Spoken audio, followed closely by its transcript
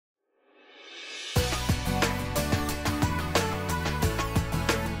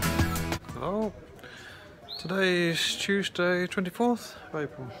Today is Tuesday 24th of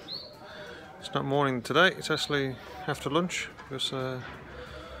April. It's not morning today, it's actually after lunch because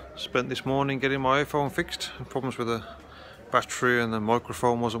spent this morning getting my iPhone fixed. Problems with the battery and the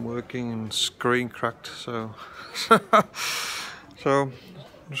microphone wasn't working and screen cracked, so so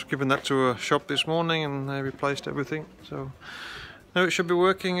just giving that to a shop this morning and they replaced everything. So now it should be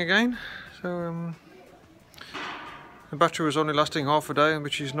working again. So the battery was only lasting half a day,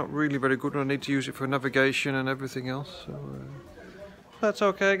 which is not really very good. I need to use it for navigation and everything else. So that's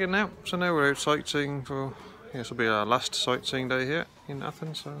okay again now. So now we're out sightseeing for, this will be our last sightseeing day here in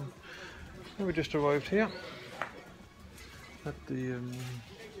Athens. So we just arrived here at the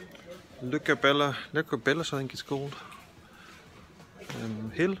Lycabettus, I think it's called,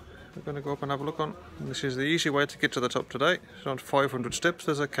 hill. We're going to go up and have a look on. And this is the easy way to get to the top today. It's around 500 steps.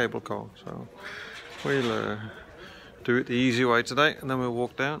 There's a cable car, so we'll do it the easy way today, and then we'll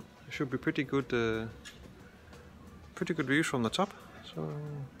walk down. It should be pretty good views from the top. So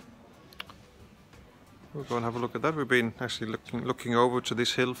we'll go and have a look at that. We've been actually looking over to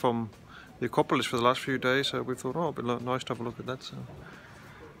this hill from the Acropolis for the last few days, so we thought, oh, it'd be nice to have a look at that. So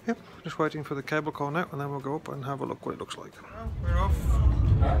yep, just waiting for the cable car now, and then we'll go up and have a look what it looks like. We're off.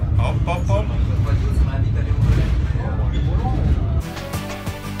 Up, up, up.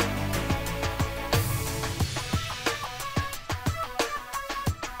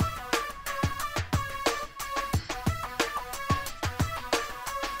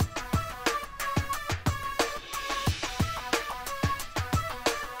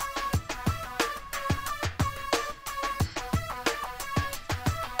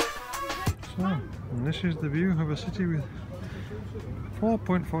 So, and this is the view of a city with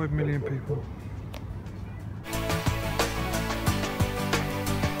 4.5 million people.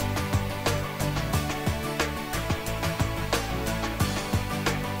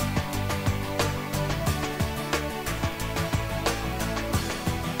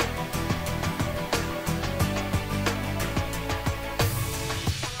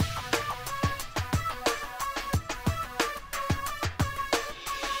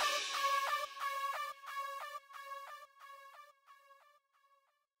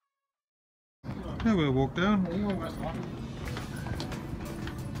 Now we'll walk down,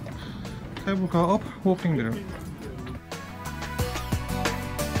 cable car up, walking down.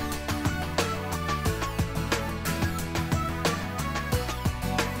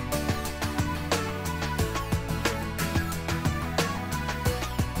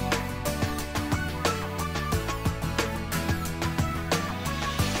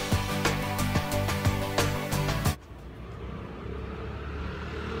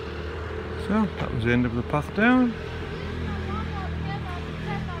 So that was the end of the path down.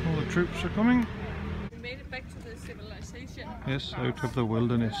 All the troops are coming. We made it back to the civilization. Yes, out of the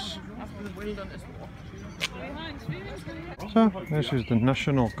wilderness. After the wilderness war. So this is the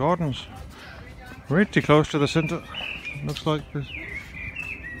National Gardens. Pretty close to the centre. Looks like they're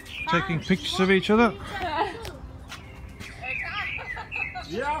taking pictures of each other.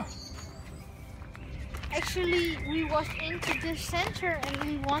 Yeah. Actually, we walked into the center and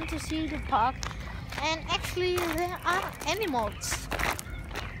we want to see the park. And actually, there are animals.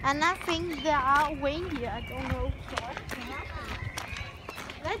 And I think there are reindeer. I don't know.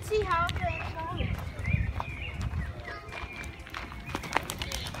 Let's see how the animal is.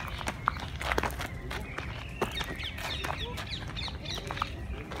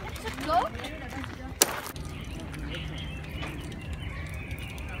 It's a goat.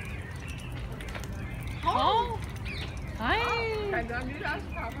 Oh, hej!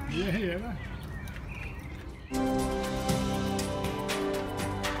 Ja, ja.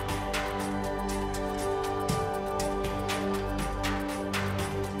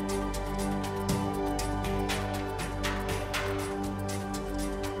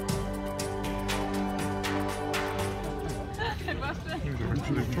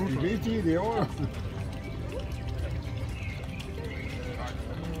 Det vigtige det over.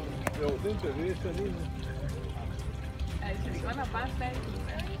 Jo, det er bevidst lige.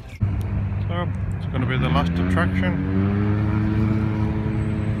 So it's going to be the last attraction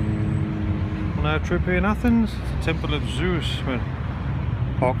on our trip here in Athens, the Temple of Zeus. Well,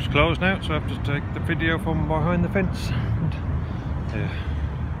 park's closed now, so I have to take the video from behind the fence. And, yeah,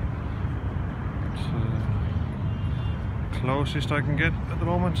 it's closest I can get at the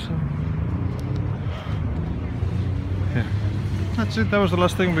moment. So, yeah, that's it. That was the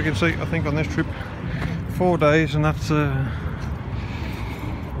last thing we can see, I think, on this trip. 4 days, and that's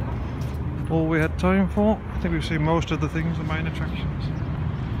all we had time for. I think we've seen most of the things, the main attractions.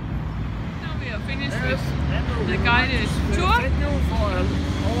 Now we are finished with the guided tour. Thank you for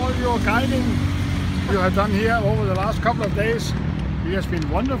all your guiding. you have done here over the last couple of days. It has been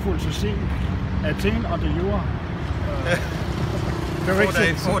wonderful to see Athens under your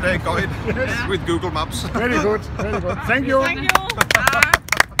direction. 4-day guide with Google Maps. Very good, very good. Thank you. Thank you.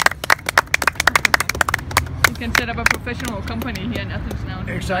 You can set up a professional company here in Athens now.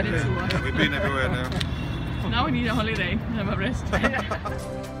 Exactly. We've been everywhere now. Now we need a holiday, have a rest.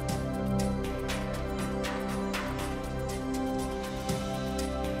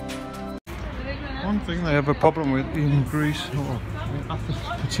 One thing they have a problem with in Greece, or in Athens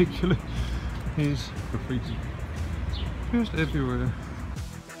particularly, is graffiti. Just everywhere.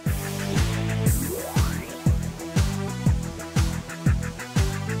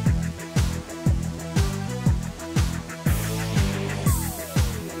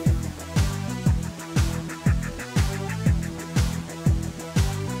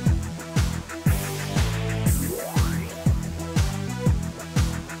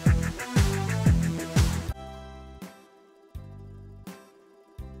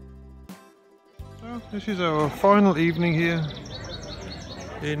 So this is our final evening here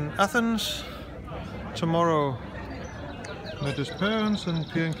in Athens. Tomorrow Mette's parents and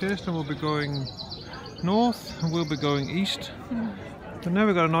Pierre and Kirsten will be going north and we'll be going east. And now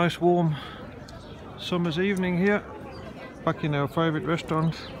we've got a nice warm summer's evening here, back in our favourite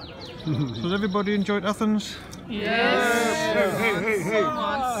restaurant. So has everybody enjoyed Athens? Yes. Hey.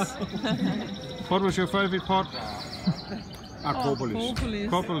 What was your favourite part? Acropolis.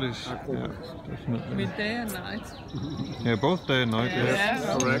 Acropolis. Yeah, definitely. With day and night. Yeah, both day and night.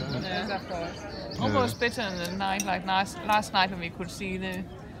 Yeah. Correct. Yes, of course. Almost better than the night, like last night when we could see the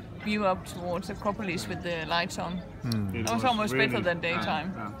view up towards Acropolis with the lights on. That was almost better than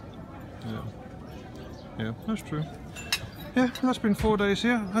daytime. Yeah, that's true. Yeah, that's been 4 days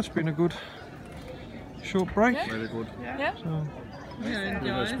here. That's been a good short break. Very good. Yeah. So, It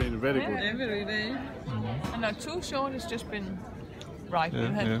has been very good. Every day. And not too short, it's just been right. yeah,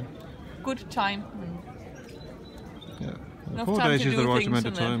 We've had yeah, good time. yeah. Enough 4 time days to is do the right things amount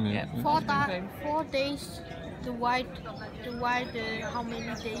of and then- time. yeah. Yeah. 4 days. The white, how many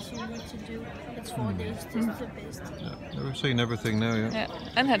days you need to do. It's 4 days, this is the best. Yeah, we've seen everything now. Yeah.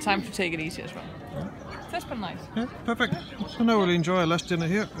 Yeah, and had time to take it easy as well. That's been nice. Yeah, perfect. So now we'll enjoy our last dinner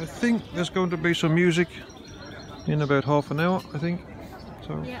here. I think there's going to be some music in about half an hour, I think.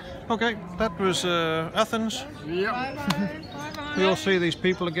 So, okay, that was Athens. Yeah. We'll see these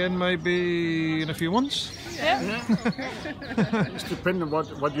people again maybe in a few months. Yeah. It's depending on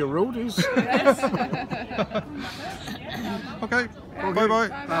what your route is. Okay, bye-bye.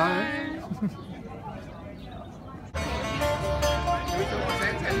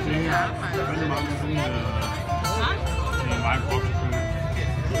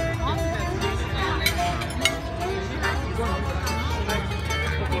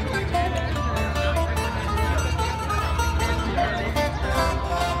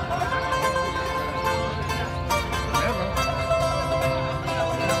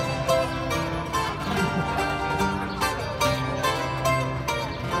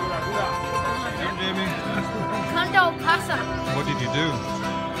 What did you do?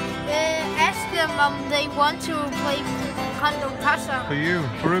 Ask them they want to play Condo Casa. For you,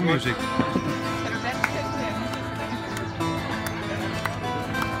 Peru music.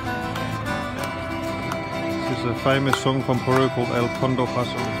 This is a famous song from Peru called El Condo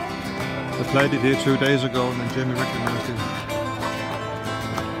Paso. They played it here 2 days ago and then Jamie recognized it.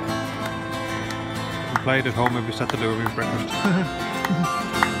 We played at home every Saturday with breakfast.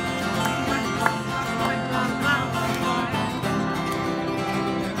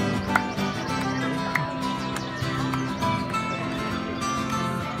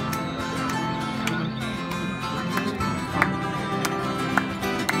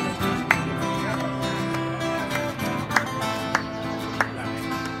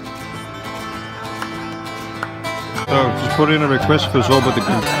 So, just put in a request for Zoba the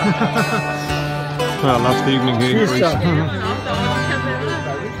Group. Well, last evening here in Greece.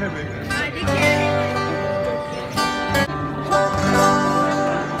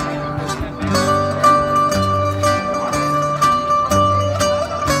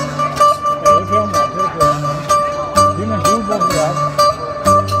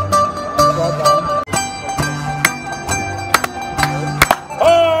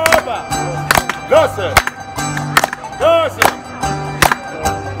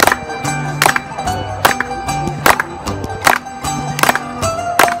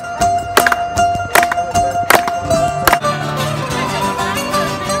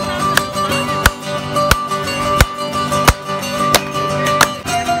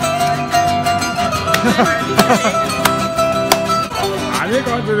 Det er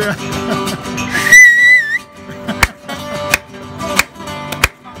godt det der.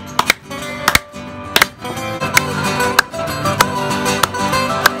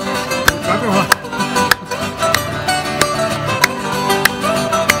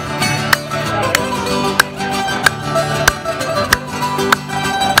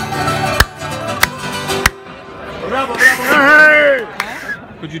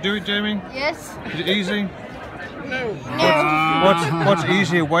 Could you do it, Jamie? Yes. Is it easy? No. What's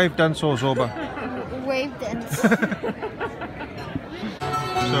easier, wave dance or Zorba? Wave dance.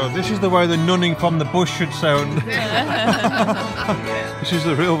 So this is the way the nunning from the bush should sound. This is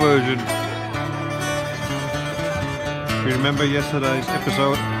the real version. If you remember yesterday's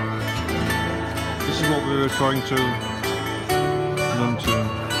episode, this is what we were trying to nun to.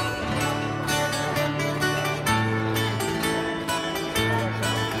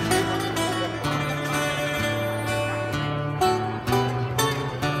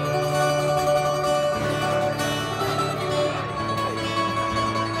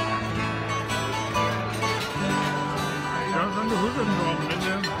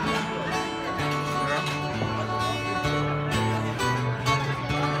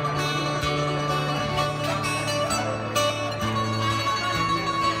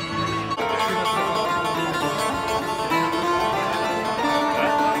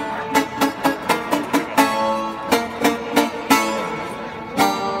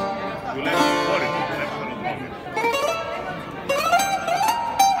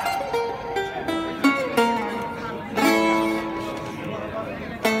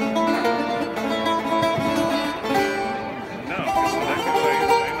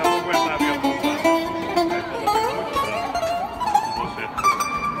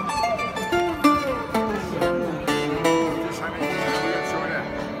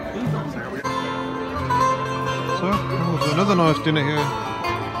 Another nice dinner here.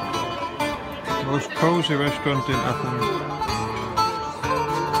 Most cozy restaurant in Athens.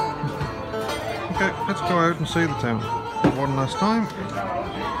 Okay, let's go out and see the town one last time.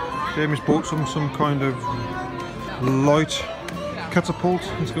 Jamie's bought some kind of light catapult.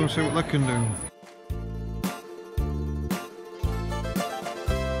 Let's go and see what that can do.